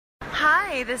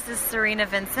Hi, this is Serena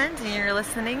Vincent, and you're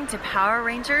listening to Power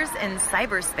Rangers in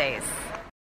Cyberspace.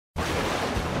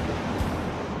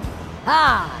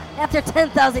 Ah, after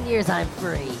 10,000 years I'm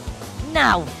free.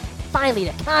 Now, finally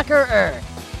to conquer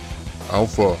Earth.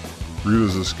 Alpha,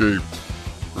 Rita's escaped.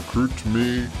 Recruit to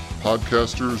me,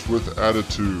 podcasters with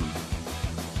attitude.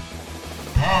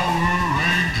 Power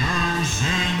Rangers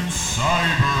in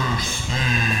Cyberspace.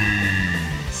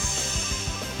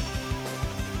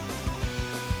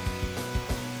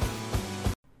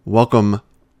 Welcome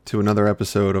to another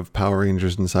episode of Power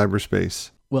Rangers in Cyberspace.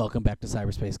 Welcome back to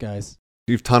Cyberspace, guys.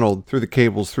 You've tunneled through the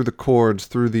cables, through the cords,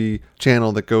 through the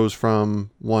channel that goes from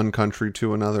one country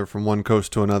to another, from one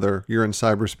coast to another. You're in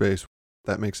cyberspace.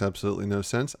 That makes absolutely no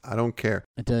sense. I don't care.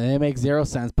 It makes zero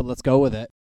sense, but let's go with it.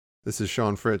 This is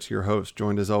Sean Fritz, your host,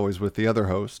 joined as always with the other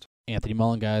host. Anthony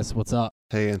Mullen, guys. What's up?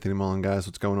 Hey, Anthony Mullen, guys.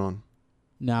 What's going on?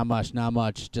 Not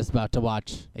much. Just about to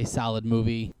watch a solid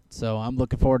movie, so I'm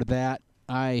looking forward to that.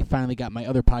 I finally got my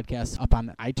other podcast up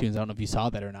on iTunes. I don't know if you saw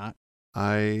that or not.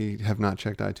 I have not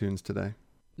checked iTunes today.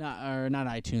 Not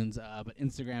iTunes, but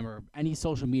Instagram or any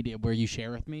social media where you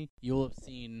share with me. You'll have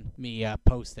seen me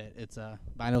post it. It's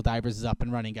Vinyl Divers is up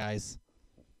and running, guys.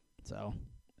 So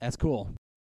that's cool.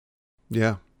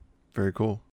 Yeah, very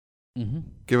cool. Mm-hmm.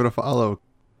 Give it a follow.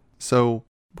 So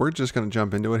we're just going to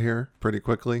jump into it here pretty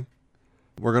quickly.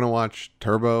 We're going to watch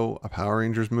Turbo, a Power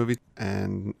Rangers movie,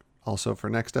 and also for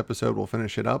next episode, we'll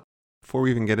finish it up. Before we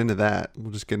even get into that,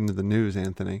 we'll just get into the news,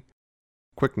 Anthony.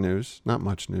 Quick news, not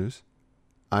much news.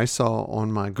 I saw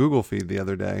on my Google feed the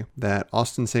other day that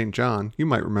Austin St. John, you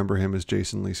might remember him as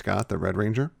Jason Lee Scott, the Red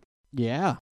Ranger,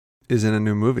 Yeah. is in a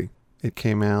new movie. It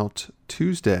came out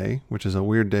Tuesday, which is a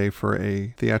weird day for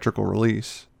a theatrical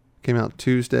release. Came out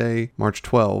Tuesday, March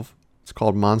 12. It's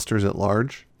called Monsters at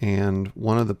Large, and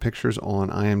one of the pictures on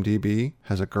IMDb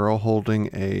has a girl holding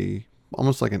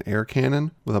almost like an air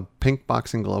cannon with a pink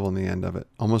boxing glove on the end of it,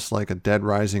 almost like a Dead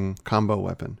Rising combo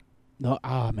weapon. No,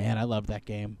 man, I love that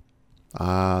game.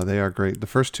 They are great. The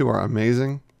first two are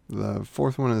amazing. The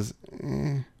fourth one is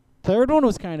Third one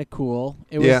was kind of cool.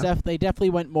 It was Yeah. they definitely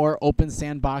went more open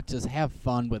sandboxes. Have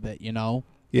fun with it, you know.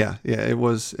 Yeah. It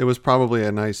was probably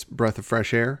a nice breath of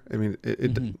fresh air. I mean,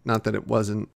 it not that it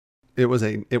wasn't. It was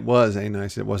a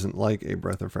nice. It wasn't like a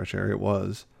breath of fresh air. It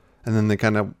was, and then they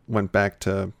kind of went back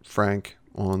to Frank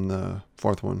on the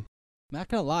fourth one. Not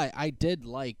gonna lie, I did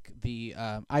like the.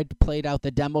 I played out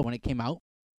the demo when it came out.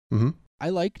 Mm-hmm. I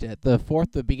liked it.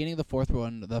 The beginning of the fourth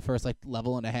one, the first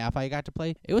level and a half I got to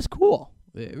play, it was cool.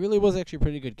 It really was actually a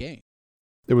pretty good game.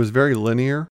 It was very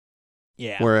linear.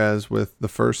 Yeah. Whereas with the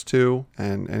first two,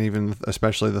 and even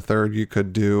especially the third, you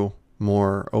could do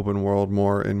more open world,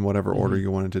 more in whatever order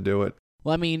you wanted to do it.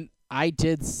 Well, I mean, I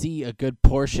did see a good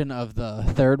portion of the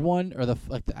third one, or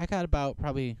I got about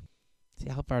probably. See,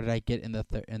 how far did I get in the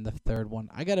third one?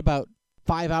 I got about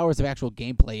 5 hours of actual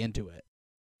gameplay into it.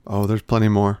 Oh, there's plenty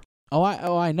more.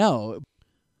 I know.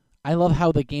 I love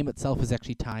how the game itself is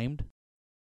actually timed.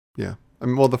 Yeah. I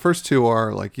mean, well, the first two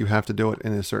are like you have to do it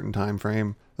in a certain time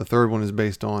frame. The third one is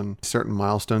based on certain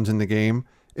milestones in the game.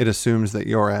 It assumes that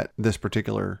you're at this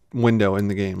particular window in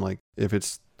the game. Like if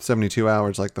it's 72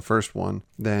 hours like the first one,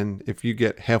 then if you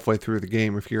get halfway through the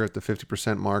game, if you're at the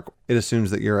 50% mark, it assumes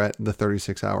that you're at the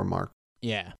 36-hour mark.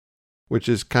 Yeah. Which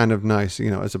is kind of nice,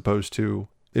 as opposed to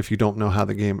if you don't know how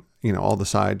the game, all the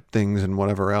side things and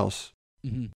whatever else.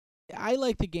 Mm-hmm. I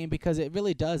like the game because it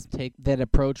really does take that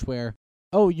approach where,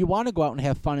 you want to go out and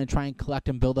have fun and try and collect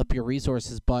and build up your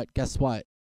resources, but guess what?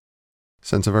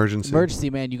 Sense of urgency.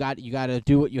 Emergency, man. You got to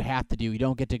do what you have to do. You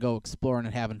don't get to go exploring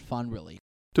and having fun, really.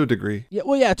 To a degree. Yeah.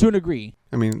 Well, yeah, to a degree.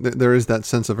 I mean, there is that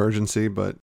sense of urgency,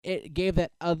 but it gave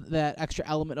that extra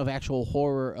element of actual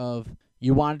horror of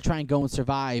you want to try and go and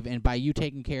survive, and by you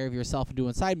taking care of yourself and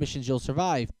doing side missions, you'll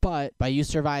survive. But by you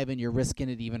surviving, you're risking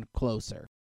it even closer.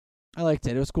 I liked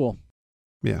it. It was cool.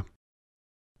 Yeah.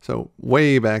 So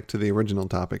way back to the original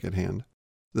topic at hand.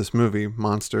 This movie,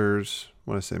 Monsters,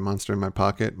 Monster in My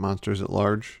Pocket, Monsters at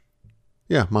Large.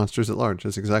 Yeah, Monsters at Large.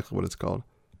 That's exactly what it's called.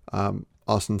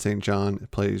 Austin St. John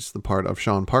plays the part of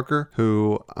Sean Parker,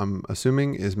 who I'm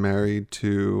assuming is married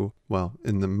to,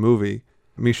 in the movie,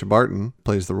 Misha Barton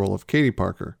plays the role of Katie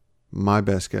Parker. My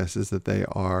best guess is that they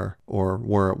are, or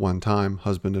were at one time,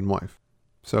 husband and wife.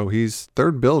 So he's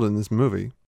third billed in this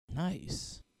movie.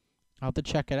 Nice. I'll have to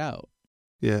check it out.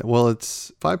 Yeah, well,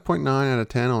 it's 5.9 out of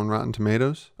 10 on Rotten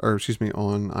Tomatoes,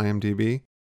 on IMDb.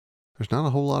 There's not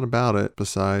a whole lot about it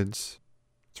besides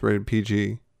it's rated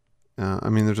PG.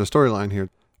 There's a storyline here.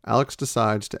 Alex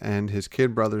decides to end his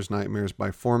kid brother's nightmares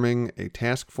by forming a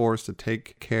task force to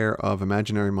take care of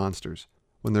imaginary monsters.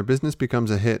 When their business becomes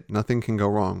a hit, nothing can go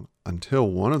wrong. until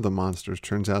one of the monsters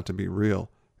turns out to be real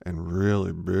and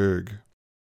really big.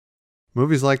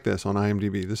 Movies like this on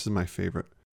IMDb, this is my favorite.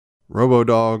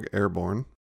 Robodog Airborne,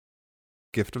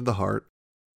 Gift of the Heart,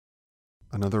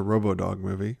 another Robodog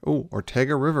movie. Oh,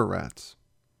 Ortega River Rats.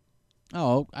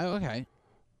 Oh, okay.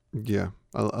 Yeah,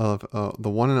 I love the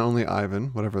one and only Ivan,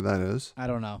 whatever that is. I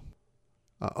don't know.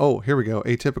 Here we go.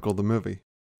 Atypical, the movie.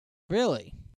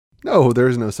 Really? No, there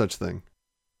is no such thing.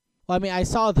 Well, I mean, I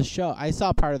saw the show. I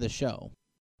saw part of the show.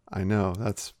 I know.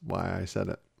 That's why I said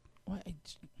it. What?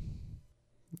 It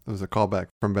was a callback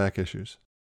from back issues.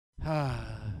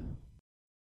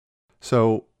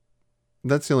 So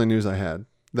that's the only news I had.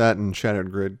 That and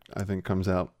Shattered Grid, I think, comes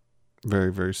out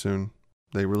very, very soon.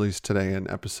 They released today an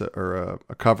episode or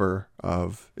a cover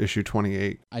of issue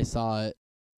 28. I saw it.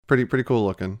 Pretty cool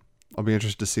looking. I'll be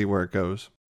interested to see where it goes.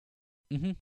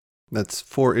 Mm-hmm. That's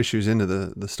 4 issues into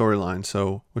the storyline,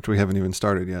 so which we haven't even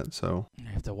started yet. So I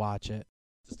have to watch it.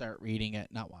 Start reading it,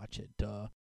 not watch it. Duh.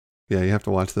 Yeah, you have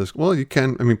to watch this. Well, you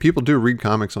can. I mean, people do read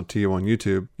comics to you on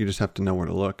YouTube. You just have to know where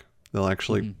to look. They'll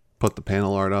actually put the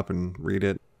panel art up and read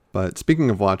it. But speaking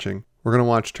of watching, we're going to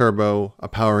watch Turbo, a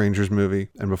Power Rangers movie.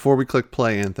 And before we click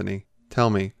play, Anthony, tell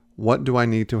me, what do I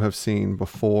need to have seen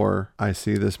before I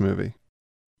see this movie?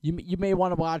 You may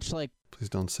want to watch like. Please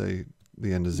don't say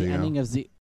the end of the Zeo. ending of the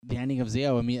ending of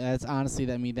Zeo. I mean, that's honestly.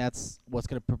 I mean, that's what's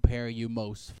going to prepare you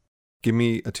most. Give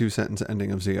me a 2-sentence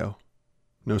ending of Zeo.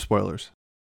 No spoilers.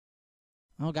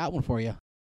 I got one for you.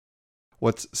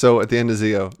 So at the end of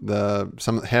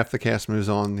Zeo, half the cast moves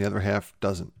on, the other half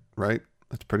doesn't, right?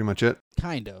 That's pretty much it.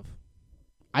 Kind of.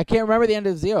 I can't remember the end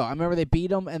of Zeo. I remember they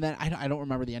beat him, and then I don't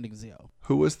remember the ending of Zeo.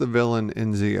 Who was the villain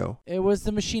in Zeo? It was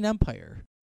the Machine Empire.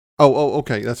 Oh,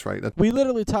 okay, that's right. We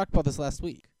literally talked about this last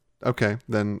week. Okay,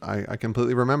 then I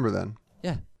completely remember then.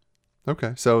 Yeah.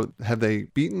 Okay, so have they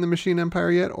beaten the Machine Empire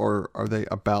yet, or are they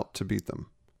about to beat them?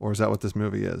 Or is that what this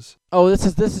movie is? Oh, this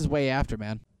is way after,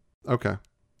 man. Okay.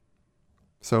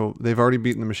 So they've already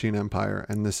beaten the Machine Empire,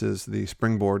 and this is the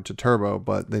springboard to Turbo,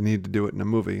 but they need to do it in a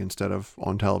movie instead of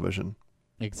on television.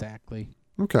 Exactly.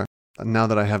 Okay. Now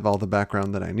that I have all the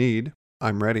background that I need,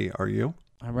 I'm ready. Are you?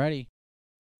 I'm ready.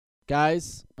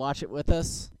 Guys, watch it with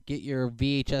us. Get your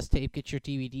VHS tape, get your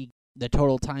DVD. The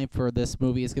total time for this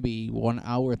movie is going to be 1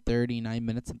 hour, 39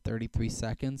 minutes, and 33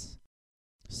 seconds.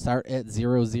 Start at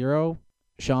 00.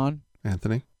 Sean?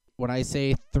 Anthony? When I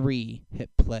say 3, hit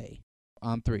play.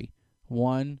 On 3.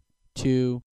 1,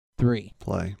 2, 3.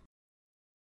 Play.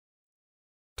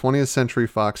 20th Century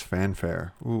Fox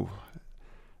fanfare. Ooh.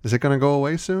 Is it going to go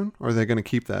away soon, or are they going to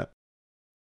keep that?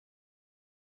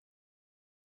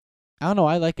 I don't know.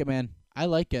 I like it, man. I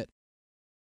like it.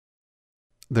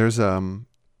 There's a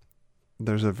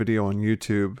video on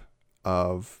YouTube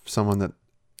of someone that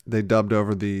they dubbed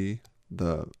over the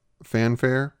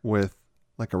fanfare with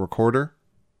like a recorder.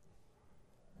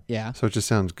 Yeah. So it just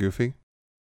sounds goofy.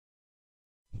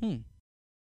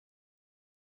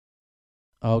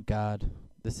 Oh, God.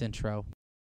 This intro.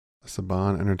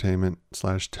 Saban Entertainment /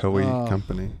 Toei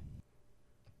Company.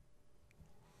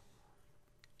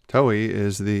 Toei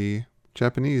is the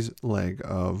Japanese leg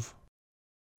of,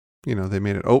 they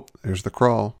made it. Oh, there's the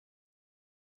crawl.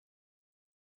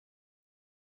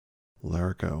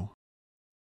 Larico.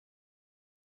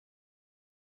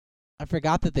 I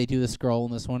forgot that they do the scroll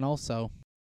in this one also.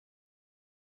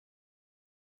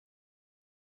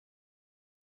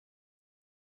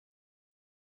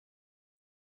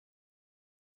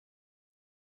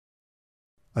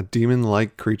 A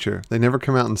demon-like creature. They never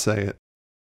come out and say it.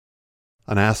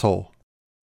 An asshole.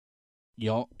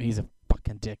 Yo, he's a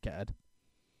fucking dickhead.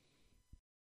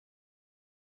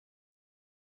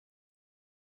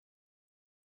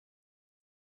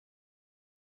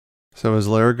 So is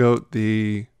Larigoat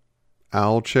the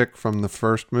owl chick from the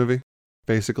first movie,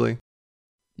 basically?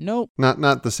 Nope.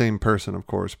 Not the same person, of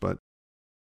course, but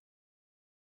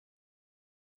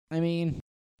I mean,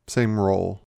 same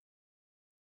role.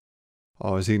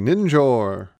 Oh, is he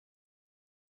Ninjor?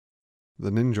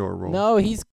 The Ninjor role.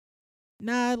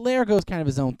 no, Larigo's kind of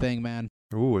his own thing, man.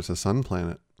 Ooh, it's a sun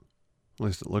planet. At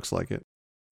least it looks like it.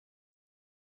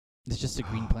 It's just a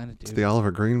green planet, dude. It's the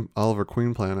Oliver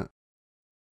Queen planet.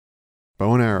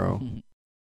 Bow and arrow.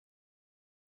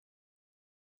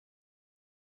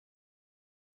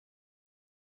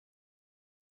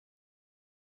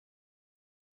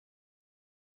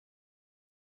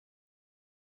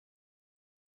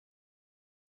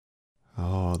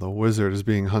 Oh, the wizard is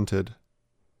being hunted.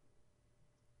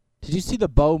 Did you see the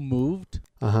bow moved?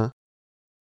 Uh-huh.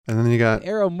 And then you got... The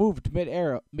arrow moved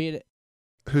mid-arrow.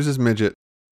 Who's this midget?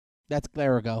 That's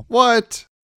Larigo. What?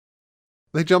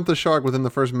 They jumped the shark within the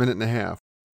first minute and a half.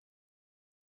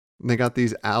 And they got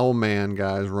these owl man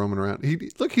guys roaming around.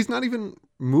 Look, he's not even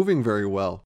moving very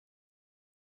well.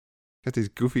 Got these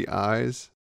goofy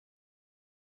eyes.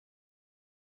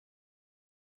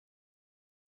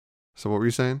 So what were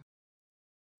you saying?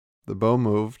 The bow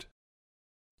moved.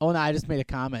 Oh no, I just made a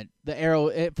comment. The arrow,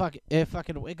 it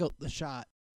fucking wiggled the shot.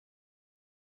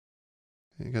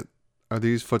 Are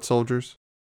these foot soldiers?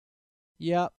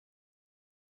 Yep.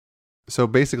 So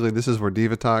basically, this is where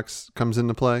Divatox comes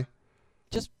into play.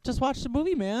 Just watch the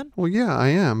movie, man. Well, yeah, I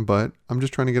am, but I'm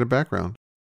just trying to get a background.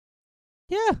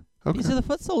 Yeah. Okay. These are the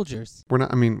foot soldiers. We're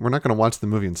not going to watch the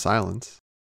movie in silence.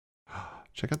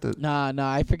 Check out the... Nah,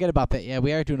 I forget about that. Yeah,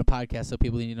 we are doing a podcast, so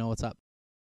people need to know what's up.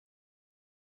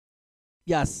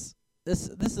 Yes. This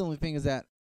is the only thing is that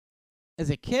as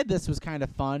a kid, this was kind of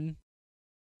fun,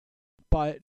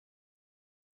 but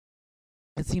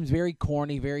it seems very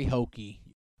corny, very hokey.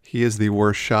 He is the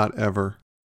worst shot ever.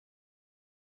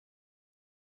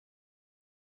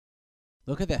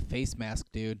 Look at that face mask,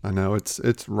 dude. I know,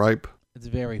 it's ripe. It's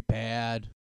very bad.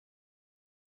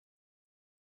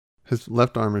 His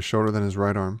left arm is shorter than his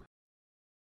right arm.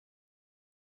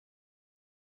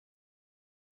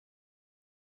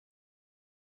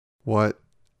 What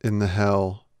in the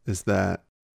hell is that?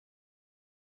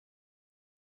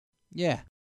 Yeah.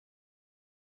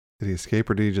 Did he escape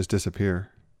or did he just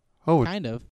disappear? Oh, Kind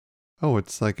of. Oh,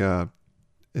 it's like a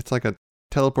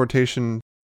teleportation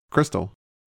crystal.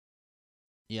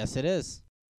 Yes, it is.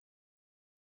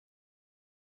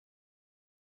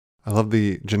 I love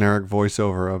the generic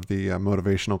voiceover of the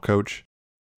motivational coach.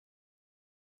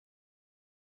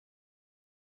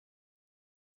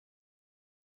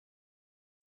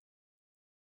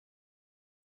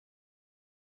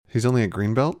 He's only a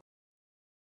green belt?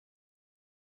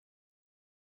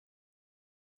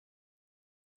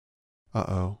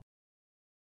 Uh-oh.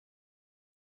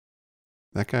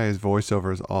 That guy's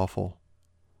voiceover is awful.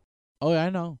 Oh, yeah, I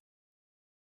know.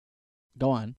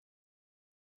 Go on.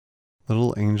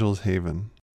 Little Angel's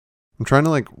Haven. I'm trying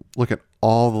to look at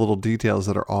all the little details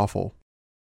that are awful.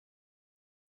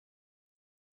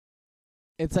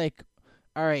 It's like,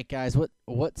 all right, guys,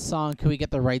 what song can we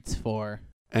get the rights for?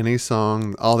 Any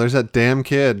song. Oh, there's that damn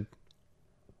kid.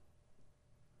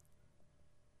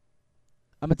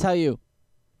 I'm going to tell you,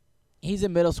 he's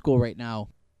in middle school right now.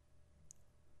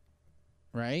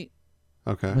 Right?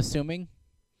 Okay. I'm assuming.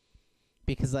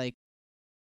 Because,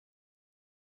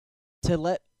 to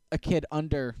let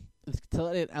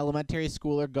an elementary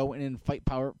schooler go in and fight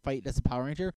as a Power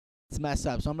Ranger, it's messed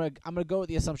up. So I'm gonna go with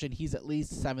the assumption he's at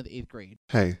least 7th, 8th grade.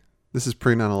 Hey, this is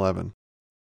pre 9/11.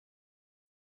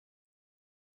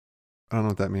 I don't know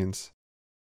what that means.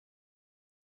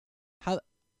 How?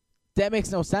 That makes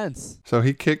no sense. So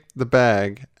he kicked the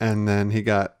bag and then he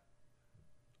got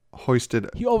hoisted.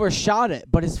 He overshot it,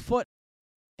 but his foot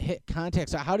hit contact.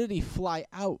 So how did he fly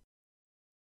out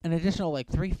an additional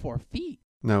 3-4 feet?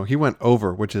 No, he went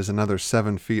over, which is another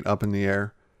 7 feet up in the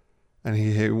air, and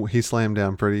he slammed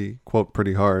down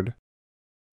pretty hard.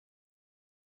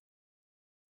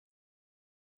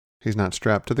 He's not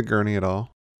strapped to the gurney at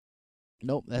all.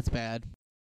 Nope, that's bad.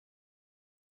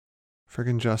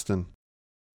 Friggin' Justin.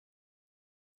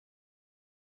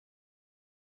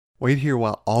 Wait here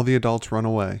while all the adults run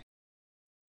away.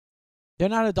 They're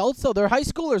not adults, though. They're high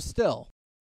schoolers still.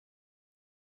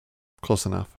 Close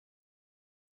enough.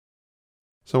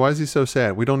 So why is he so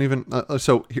sad? We don't even...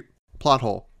 plot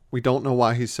hole. We don't know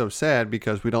why he's so sad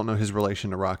because we don't know his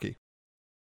relation to Rocky.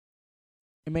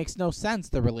 It makes no sense,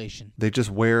 the relation. They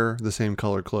just wear the same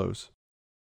colored clothes.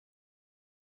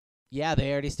 Yeah,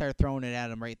 they already start throwing it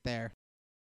at him right there.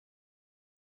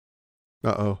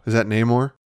 Uh-oh. Is that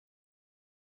Namor?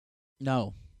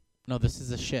 No, this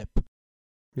is a ship.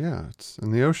 Yeah, it's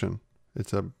in the ocean.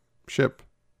 It's a ship.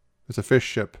 It's a fish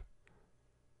ship.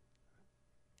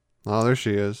 Oh, there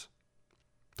she is.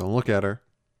 Don't look at her.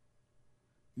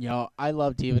 Yo, I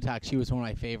love Divatox. She was one of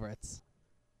my favorites.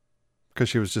 Because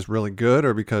she was just really good,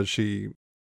 or because she's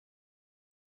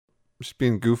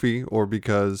being goofy, or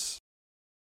because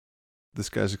this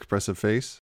guy's expressive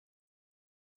face?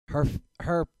 Her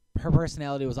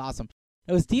personality was awesome.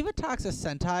 Now, was Divatox a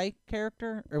Sentai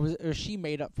character, or was she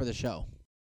made up for the show?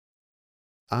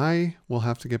 I will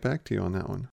have to get back to you on that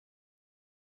one.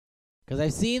 Because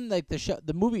I've seen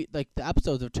the movie, the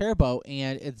episodes of Turbo,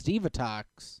 and it's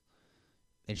Divatox,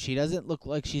 and she doesn't look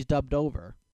like she's dubbed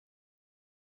over.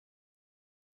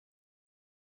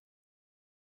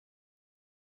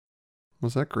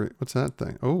 What's that great? What's that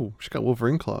thing? Oh, she got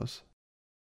Wolverine claws.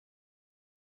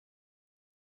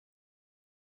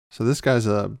 So this guy's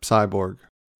a cyborg.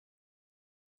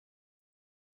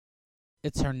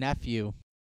 It's her nephew.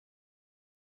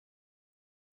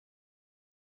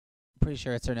 pretty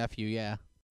sure it's her nephew, yeah.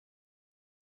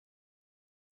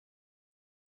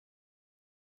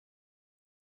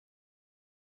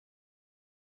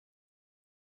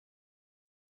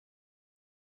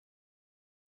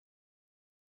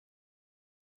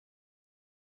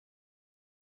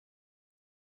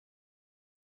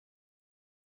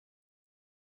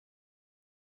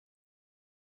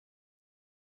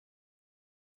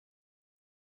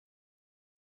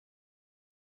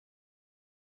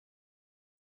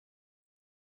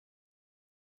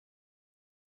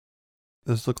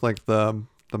 This looked like the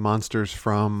monsters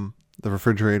from the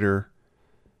refrigerator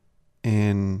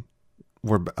in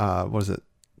what was it?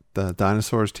 The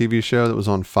Dinosaurs TV show that was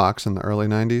on Fox in the early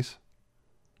 90s.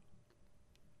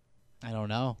 I don't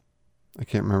know. I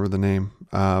can't remember the name.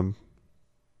 I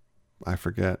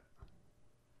forget.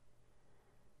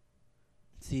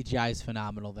 CGI is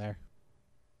phenomenal there.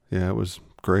 Yeah, it was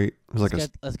great. It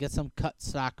was Let's get some cut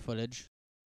stock footage.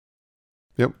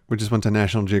 Yep, we just went to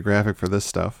National Geographic for this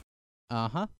stuff.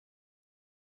 Uh-huh.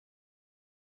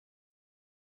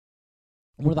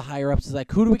 One of the higher-ups is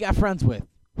like, who do we got friends with?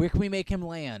 Where can we make him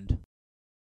land?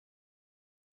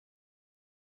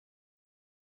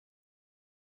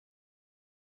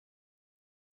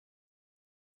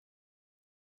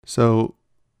 So,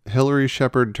 Hillary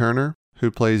Shepard Turner,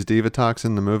 who plays Divatox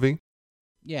in the movie,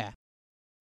 Yeah.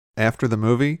 after the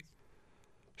movie,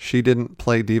 she didn't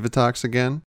play Divatox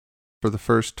again for the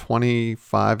first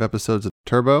 25 episodes of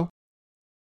Turbo.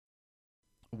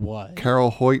 What? Carol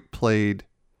Hoyt played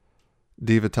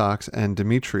Divatox and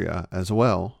Demetria as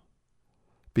well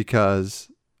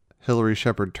because Hillary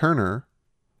Shepard Turner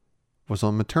was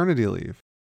on maternity leave.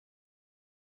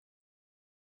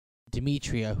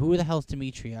 Demetria. Who the hell's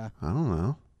Demetria? I don't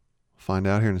know. Find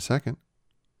out here in a second.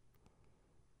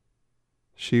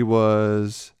 She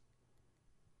was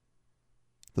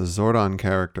the Zordon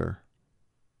character.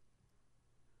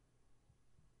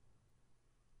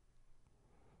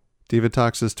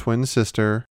 Divatox's twin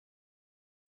sister.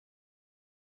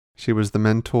 She was the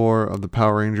mentor of the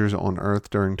Power Rangers on Earth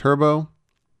during Turbo,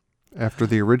 after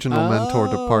the original mentor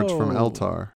departs from Oh.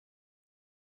 Eltar.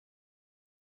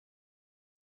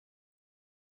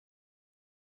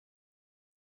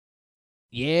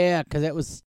 Yeah, because it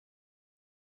was...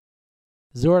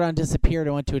 Zordon disappeared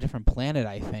and went to a different planet,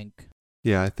 I think.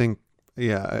 Yeah, I think,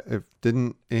 if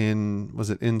didn't was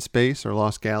it In Space or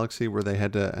Lost Galaxy where they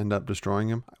had to end up destroying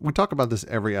him? We talk about this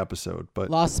every episode, but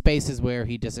Lost Space is where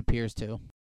he disappears to.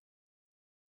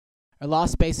 Or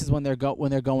Lost Space is when they're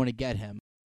going to get him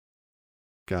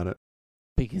got it.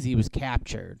 because he was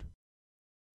captured.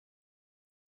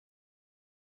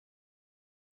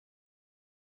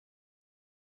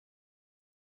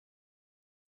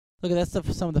 Look, that's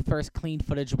some of the first clean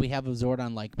footage we have of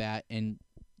Zordon like that in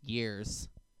years.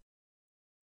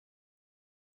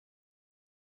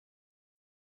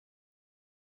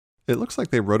 It looks like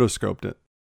they rotoscoped it.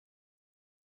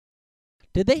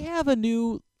 Did they have a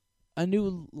new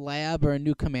lab or a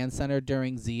new command center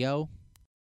during Zeo?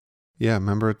 Yeah,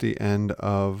 remember at the end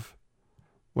of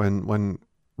when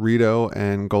Rito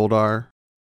and Goldar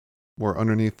were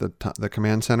underneath the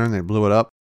command center and they blew it up?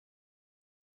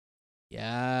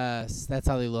 Yes, that's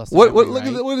how they lost. What memory, look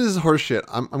right? at what is this horse shit?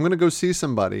 I'm gonna go see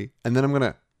somebody and then I'm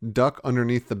gonna duck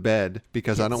underneath the bed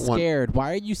because I Get don't want scared.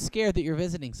 Why are you scared that you're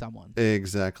visiting someone?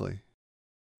 exactly.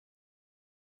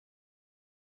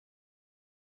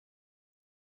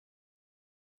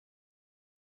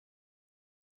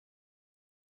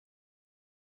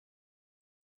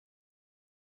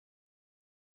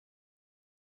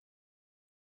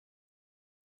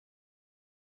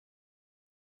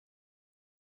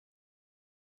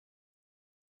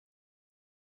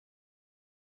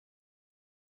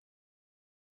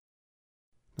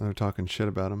 They're talking shit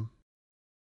about him.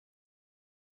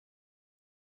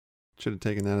 Should have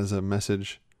taken that as a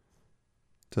message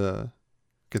to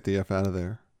get the F out of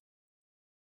there.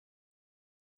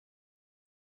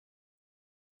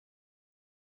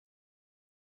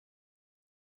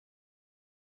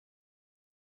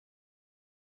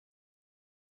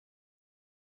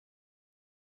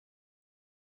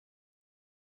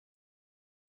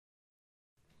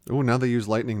 Oh, now they use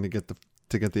lightning to get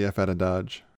the F out of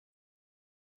Dodge.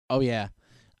 Oh yeah,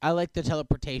 I like the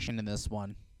teleportation in this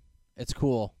one. It's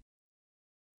cool.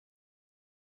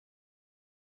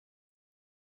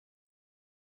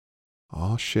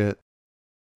 Oh shit.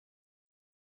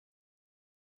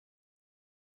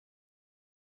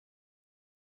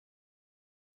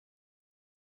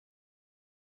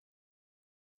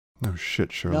 No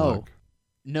shit, Sherlock.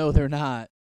 No, they're not.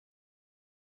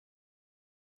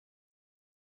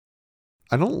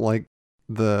 I don't like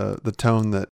the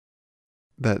tone that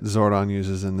that Zordon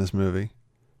uses in this movie.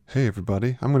 Hey,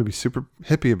 everybody, I'm going to be super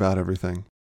hippie about everything.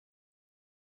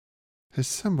 It's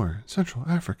somewhere in Central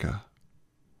Africa.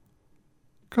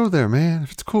 Go there, man.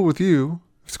 If it's cool with you,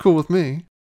 if it's cool with me.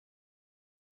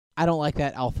 I don't like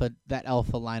that alpha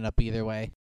lineup either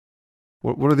way.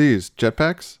 What are these?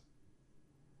 Jetpacks?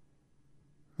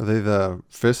 Are they the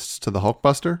fists to the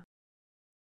Hulkbuster?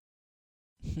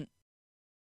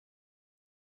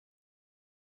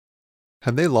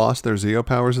 Have they lost their Zeo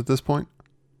powers at this point?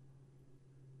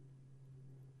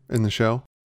 In the show?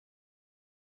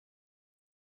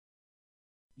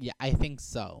 Yeah, I think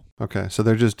so. Okay, so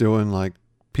they're just doing like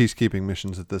peacekeeping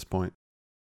missions at this point.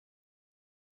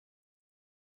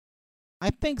 I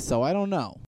think so. I don't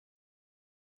know.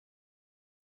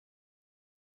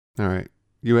 All right.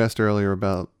 You asked earlier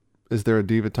about, is there a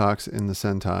Divatox in the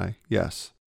Sentai?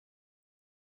 Yes.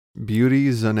 Beauty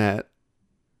Zanette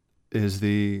is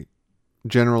the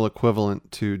general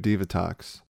equivalent to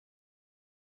Divatox.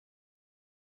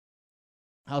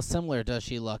 How similar does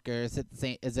she look, or is it the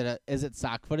same? Is it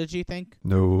stock footage? You think?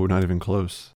 No, not even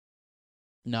close.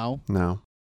 No. No.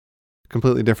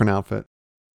 Completely different outfit.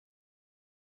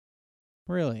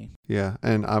 Really? Yeah,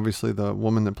 and obviously the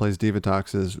woman that plays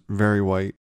Divatox is very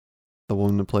white. The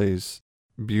woman that plays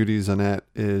Beauty Zanette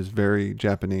is very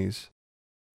Japanese.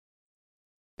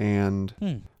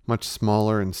 And much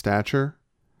smaller in stature.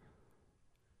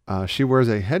 She wears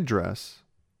a headdress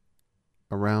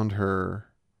around her,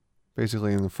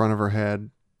 basically in the front of her head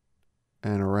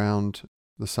and around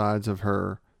the sides of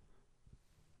her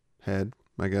head,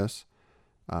 I guess.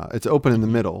 It's open in the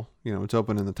middle, it's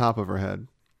open in the top of her head.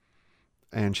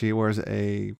 And she wears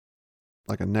a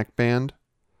neckband,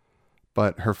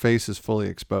 but her face is fully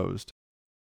exposed.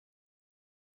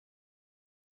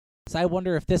 So I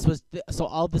wonder if this was so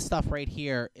all this stuff right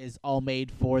here is all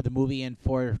made for the movie and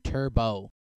for Turbo.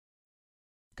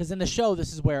 Because in the show,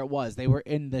 this is where it was. They were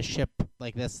in the ship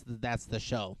like this. That's the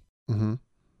show. Mm-hmm.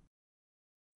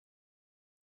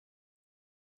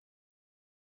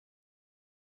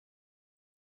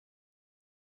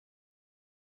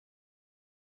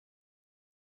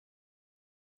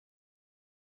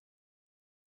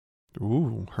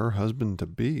 Ooh, her husband to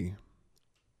be.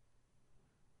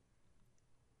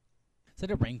 Is it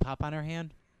a ring pop on her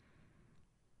hand?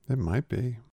 It might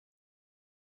be.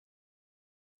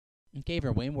 It gave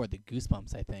her way more than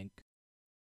goosebumps, I think.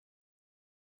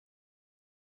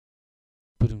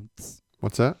 Ba-doom-ts.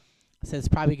 What's that? I said it's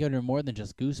probably giving her more than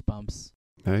just goosebumps.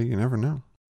 Hey, you never know.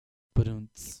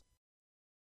 Ba-doom-ts.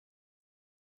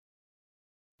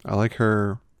 I like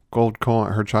her gold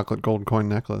coin, her chocolate gold coin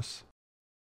necklace.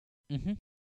 Mm-hmm.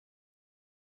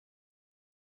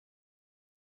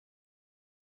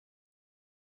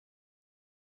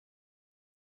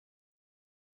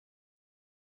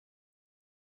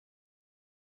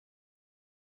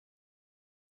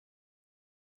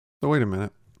 So wait a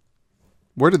minute.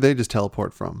 Where did they just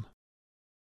teleport from?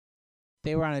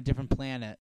 They were on a different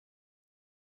planet.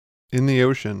 In the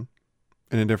ocean,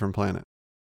 in a different planet.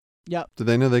 Yep. Do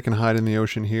they know they can hide in the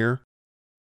ocean here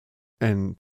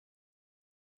and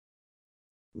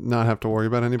not have to worry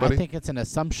about anybody? I think it's an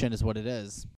assumption is what it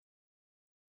is.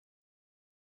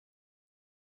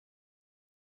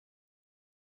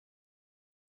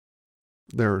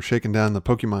 They're shaking down the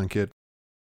Pokemon kid.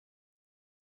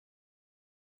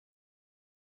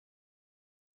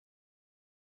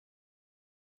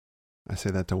 I say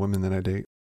that to women that I date.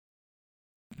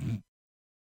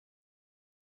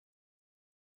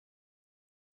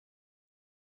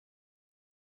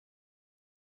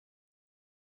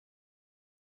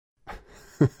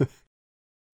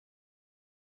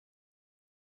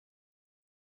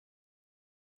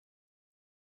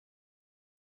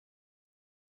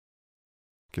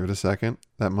 Give it a second.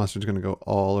 That mustard's going to go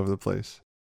all over the place.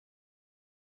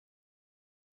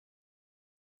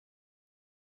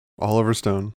 All over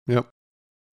stone. Yep.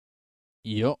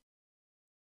 Yep.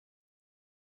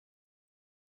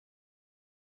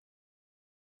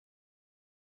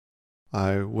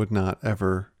 I would not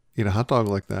ever eat a hot dog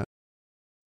like that.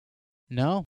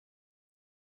 No.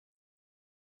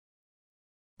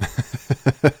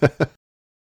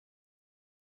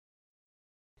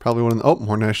 Probably one of the...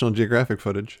 more National Geographic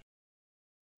footage.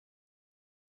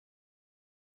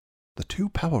 The two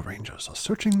Power Rangers are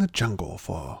searching the jungle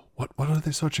for... What are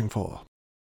they searching for?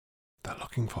 They're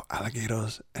looking for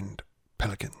alligators and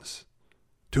pelicans.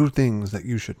 Two things that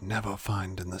you should never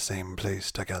find in the same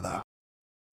place together.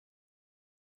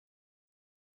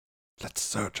 Let's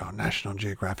search our National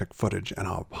Geographic footage and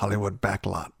our Hollywood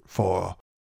backlot for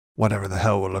whatever the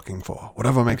hell we're looking for.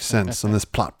 Whatever makes sense on this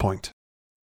plot point.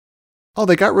 Oh,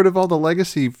 they got rid of all the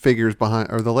legacy figures behind,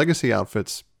 or the legacy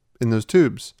outfits in those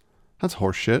tubes. That's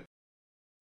horseshit.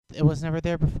 It was never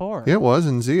there before. Yeah, it was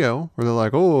in Zeo, where they're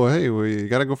like, "Oh, hey, we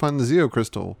gotta go find the Zeo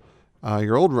crystal.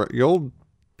 Your old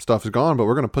stuff is gone, but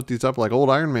we're gonna put these up like old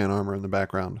Iron Man armor in the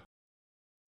background."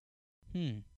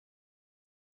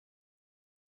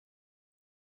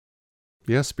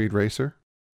 Yeah, Speed Racer.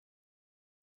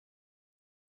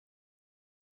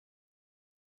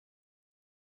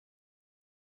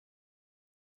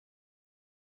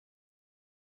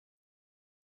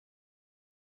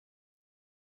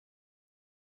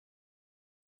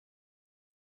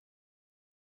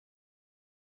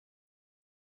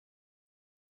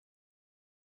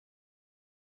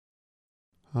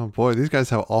 Oh boy, these guys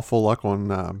have awful luck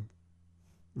on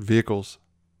vehicles.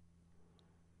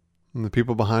 And the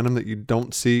people behind them that you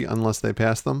don't see unless they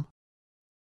pass them.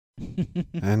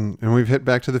 and we've hit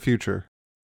Back to the Future.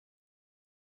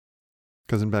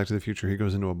 Because in Back to the Future, he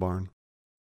goes into a barn.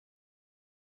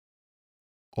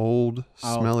 Old,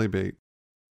 smelly bait.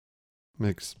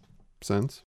 Makes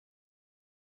sense.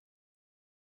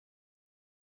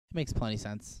 Makes plenty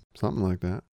sense. Something like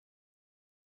that.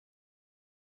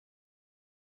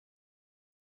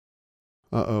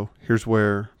 Uh-oh. Here's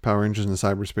where Power Rangers in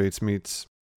cyberspace meets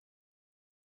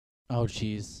Oh,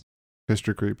 jeez.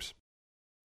 History Creeps.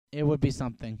 It would be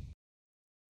something.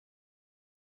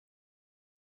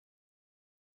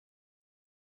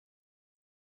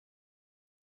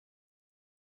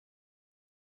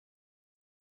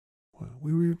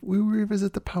 We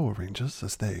revisit the Power Rangers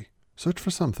as they search for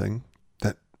something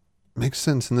that makes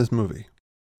sense in this movie.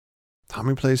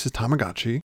 Tommy plays his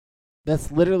Tamagotchi.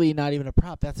 That's literally not even a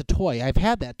prop. That's a toy. I've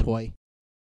had that toy.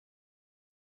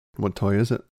 What toy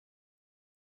is it?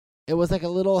 It was like a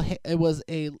little. It was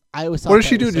a. I always thought What did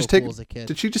she that do? was Just so take? cool as a kid.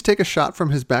 Did she just take a shot from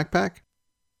his backpack?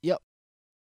 Yep.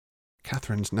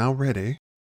 Catherine's now ready.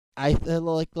 Like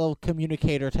little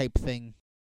communicator type thing.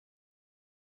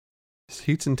 This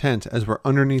heat's intense as we're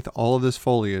underneath all of this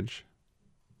foliage.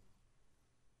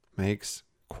 Makes,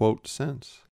 quote,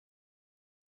 sense.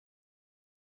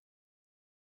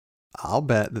 I'll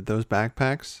bet that those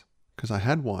backpacks, because I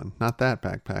had one, not that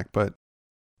backpack, but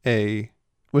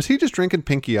was he just drinking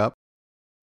Pinky Up?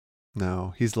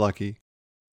 No, he's lucky.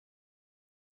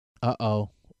 Uh-oh.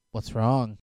 What's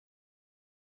wrong?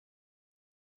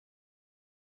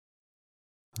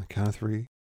 On the count of 3.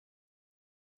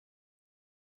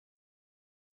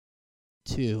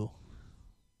 2.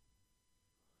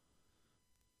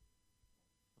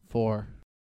 4.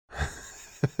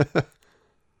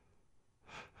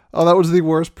 Oh, that was the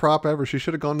worst prop ever. She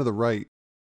should have gone to the right.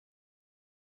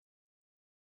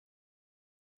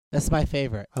 That's my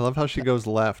favorite. I love how she goes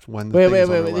left when the Wait, thing is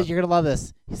on her wait. left. You're going to love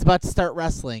this. He's about to start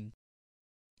wrestling.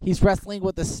 He's wrestling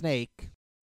with a snake.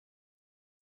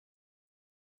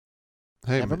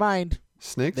 Hey, Never mind.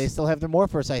 Snakes? They still have their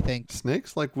morphers, I think.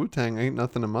 Snakes like Wu-Tang ain't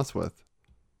nothing to mess with.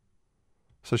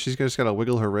 So she's just got to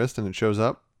wiggle her wrist and it shows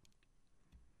up.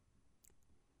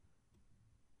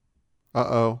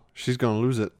 Uh-oh. She's going to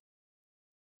lose it.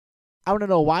 I want to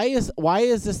know, why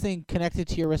is this thing connected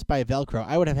to your wrist by Velcro?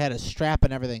 I would have had a strap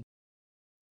and everything.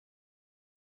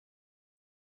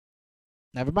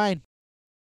 Never mind.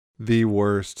 The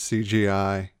worst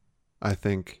CGI, I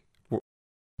think.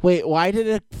 Wait, why did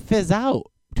it fizz out?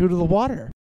 Due to the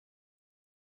water.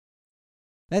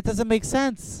 That doesn't make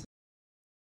sense.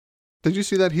 Did you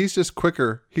see that? He's just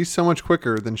quicker. He's so much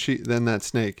quicker than that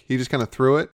snake. He just kind of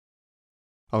threw it.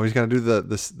 Oh, he's got to do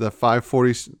the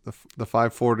 540 the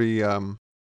 540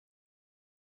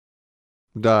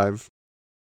 dive,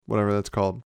 whatever that's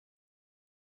called.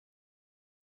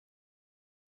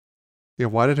 Yeah,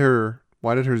 why did her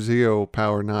Zeo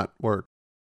power not work?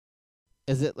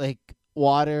 Is it like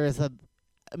water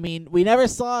I mean, we never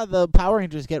saw the Power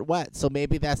Rangers get wet, so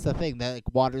maybe that's the thing, that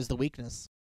like water's the weakness.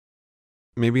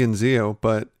 Maybe in Zeo,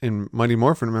 but in Mighty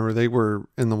Morphin, remember, they were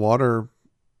in the water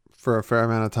for a fair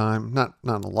amount of time. Not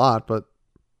a lot, but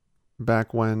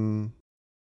back when,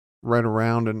 right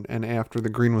around and after the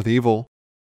Green with Evil,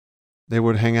 they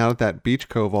would hang out at that beach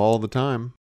cove all the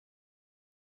time.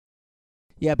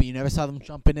 Yeah, but you never saw them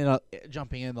jumping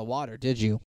in the water, did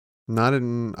you? I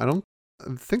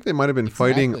think they might have been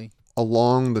Exactly. fighting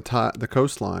along the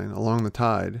coastline, along the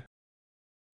tide.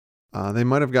 They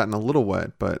might have gotten a little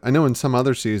wet, but I know in some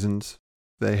other seasons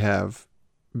they have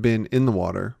been in the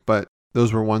water, but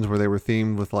those were ones where they were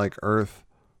themed with like earth,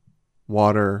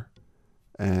 water,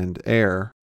 and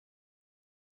air.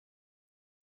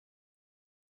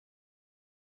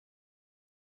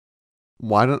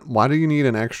 Why do you need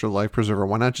an extra life preserver?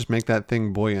 Why not just make that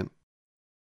thing buoyant?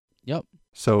 Yep.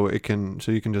 So you can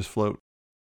just float.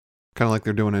 Kind of like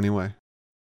they're doing anyway.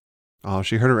 Oh,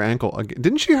 she hurt her ankle.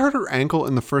 Didn't she hurt her ankle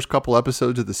in the first couple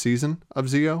episodes of the season of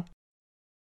Zeo?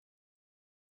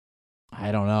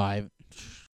 I don't know.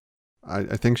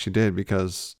 I think she did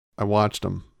because I watched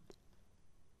them.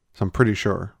 So I'm pretty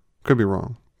sure. Could be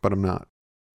wrong, but I'm not.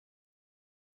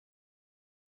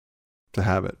 To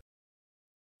have it.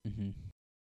 Mm-hmm.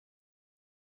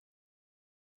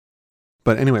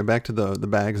 But anyway, back to the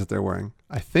bags that they're wearing.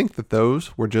 I think that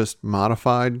those were just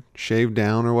modified, shaved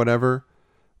down or whatever,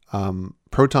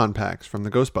 proton packs from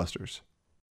the Ghostbusters.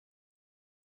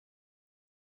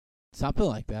 Something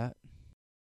like that.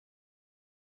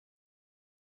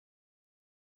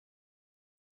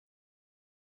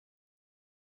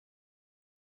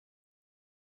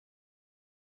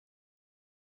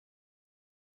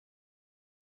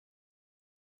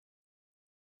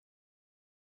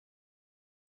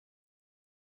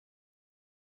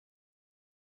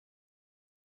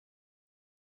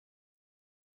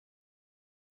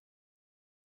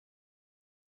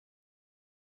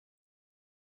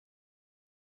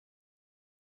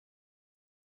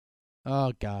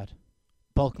 Oh, God.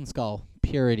 Bulk and Skull.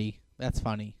 Purity. That's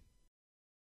funny.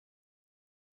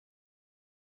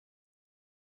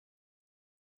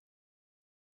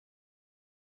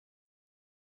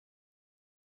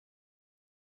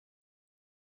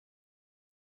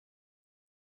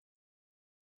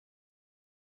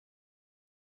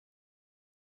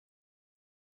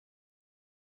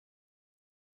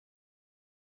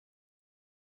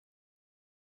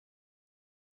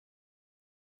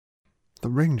 The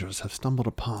Rangers have stumbled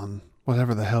upon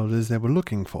whatever the hell it is they were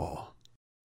looking for.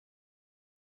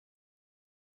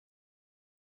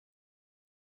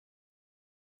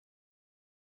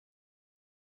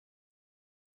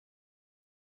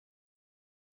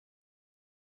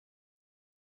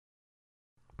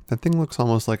 That thing looks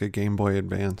almost like a Game Boy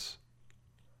Advance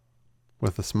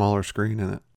with a smaller screen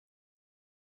in it.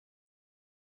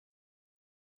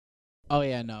 Oh,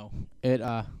 yeah, no.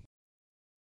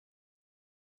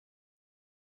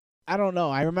 I don't know.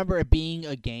 I remember it being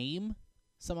a game.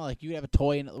 Somehow, like, you'd have a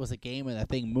toy and it was a game and that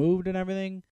thing moved and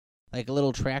everything. Like a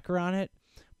little tracker on it.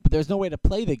 But there's no way to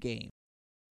play the game.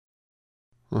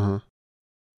 Uh-huh.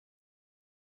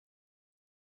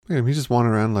 Look at him. He's just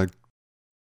wandering around like...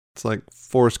 It's like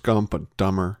Forrest Gump, but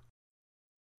dumber.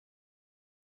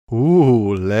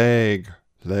 Ooh, leg.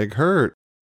 Leg hurt.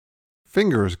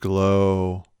 Fingers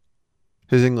glow.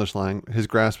 His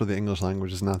grasp of the English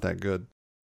language is not that good.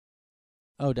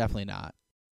 Oh, definitely not.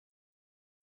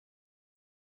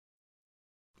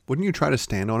 Wouldn't you try to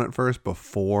stand on it first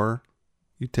before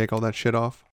you take all that shit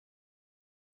off?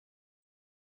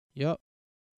 Yep.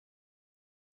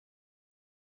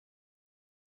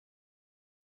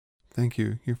 Thank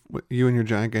you. You and your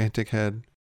gigantic head.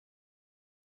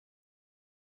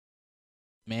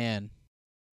 Man.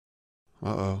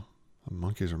 Uh-oh. The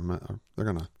monkeys they're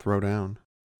going to throw down.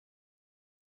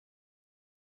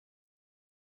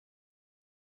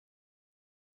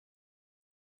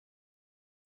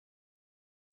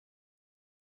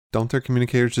 Don't their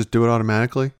communicators just do it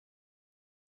automatically?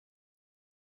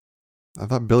 I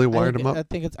thought Billy wired them up. I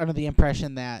think it's under the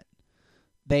impression that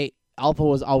Alpha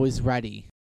was always ready.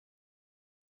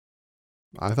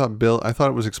 I thought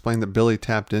it was explained that Billy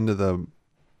tapped into the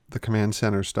command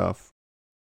center stuff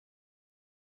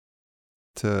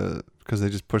because they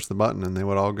just pushed the button and they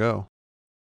would all go.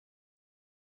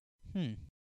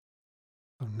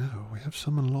 Oh no, we have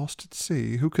someone lost at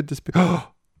sea. Who could this be?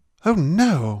 Oh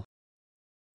no.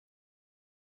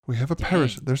 We have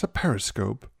there's a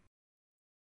periscope.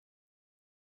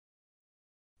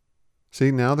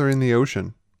 See, now they're in the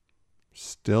ocean.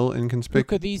 Still inconspicuous. Who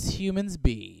could these humans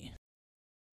be?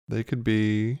 They could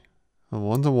be...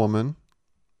 one's a woman.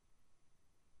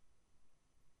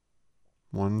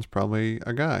 One's probably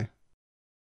a guy.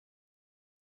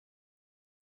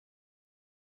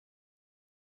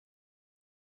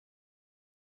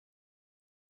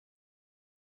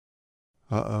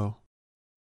 Uh-oh.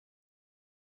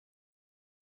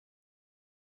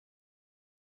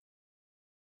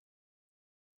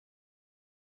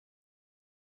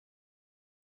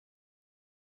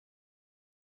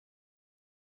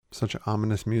 Such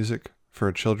ominous music for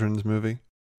a children's movie.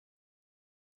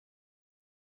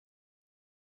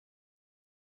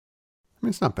 I mean,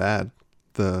 it's not bad,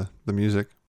 the music.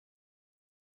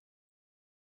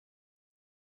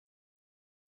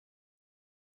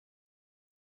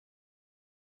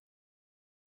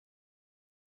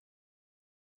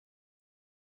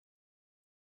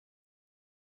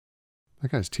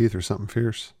 That guy's teeth are something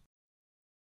fierce.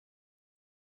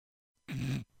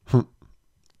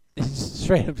 It's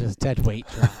straight up just dead weight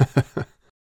drop.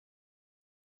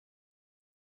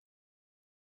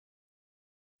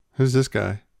 Who's this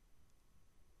guy?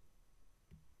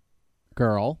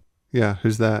 Girl. Yeah,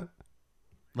 who's that?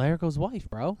 Larigo's wife,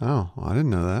 bro. Oh, well, I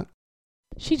didn't know that.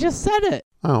 She just said it.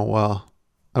 Oh, well.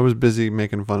 I was busy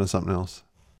making fun of something else.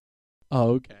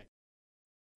 Oh, okay.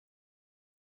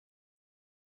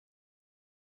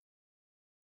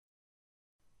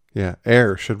 Yeah,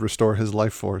 air should restore his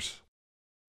life force.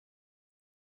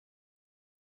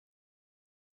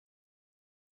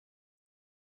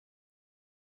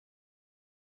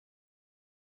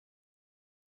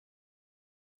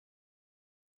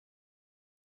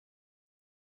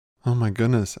 Oh my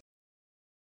goodness.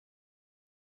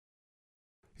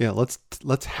 Yeah,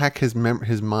 let's hack his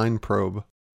mind probe.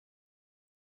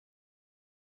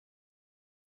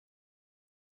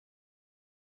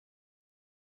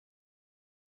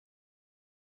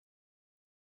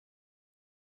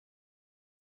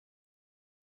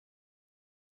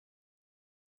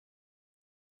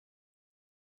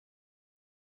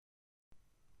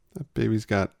 That baby's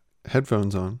got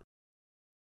headphones on.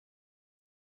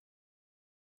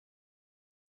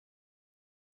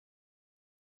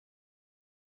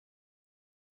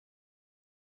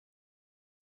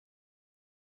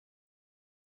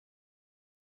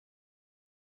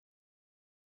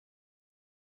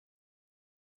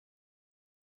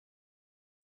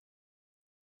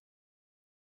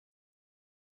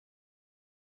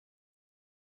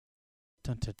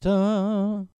 Dun, dun,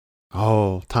 dun.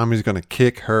 Oh, Tommy's gonna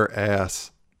kick her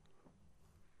ass.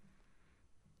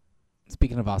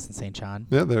 Speaking of Austin St. John.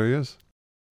 Yeah, there he is.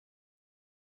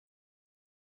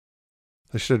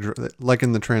 They should have, like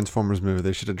in the Transformers movie,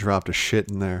 they should have dropped a shit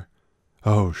in there.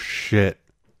 Oh, shit.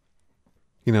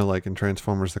 You know, like in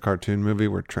Transformers, the cartoon movie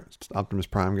where Optimus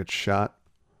Prime gets shot.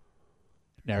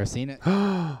 Never seen it.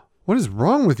 What is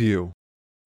wrong with you?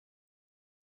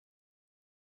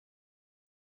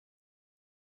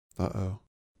 Uh-oh.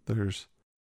 There's...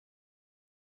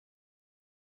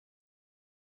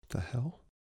 What the hell?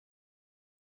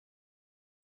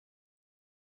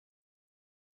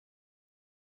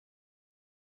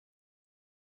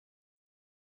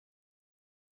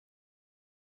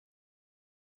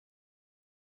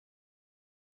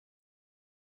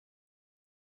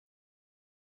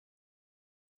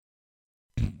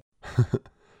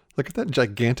 Look at that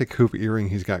gigantic hoop earring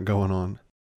he's got going on.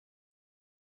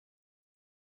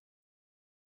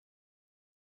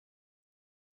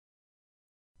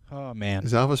 Oh, man.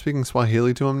 Is Alpha speaking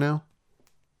Swahili to him now?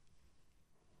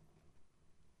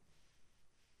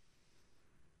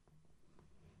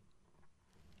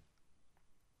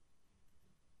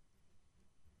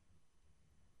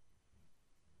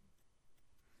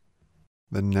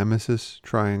 The Nemesis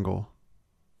Triangle.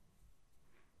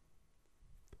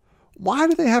 Why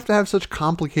do they have to have such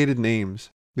complicated names?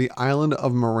 The Island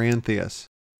of Maranthius.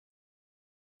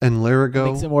 And Larigo.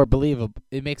 It makes it more believable.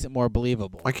 It makes it more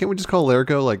believable. Why can't we just call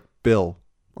Larigo like Bill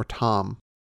or Tom?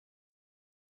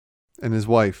 And his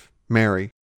wife,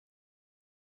 Mary.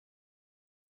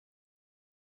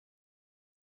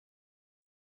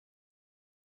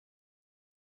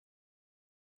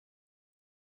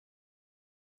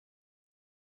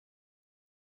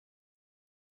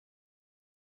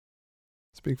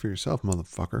 Speak for yourself,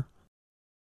 motherfucker.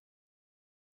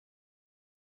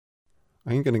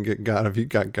 I ain't gonna get got if you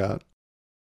got got.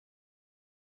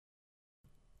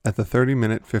 At the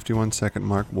 30-minute, 51-second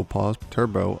mark, we'll pause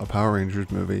Turbo, a Power Rangers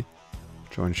movie.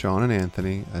 Join Sean and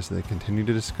Anthony as they continue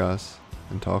to discuss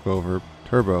and talk over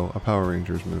Turbo, a Power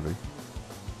Rangers movie.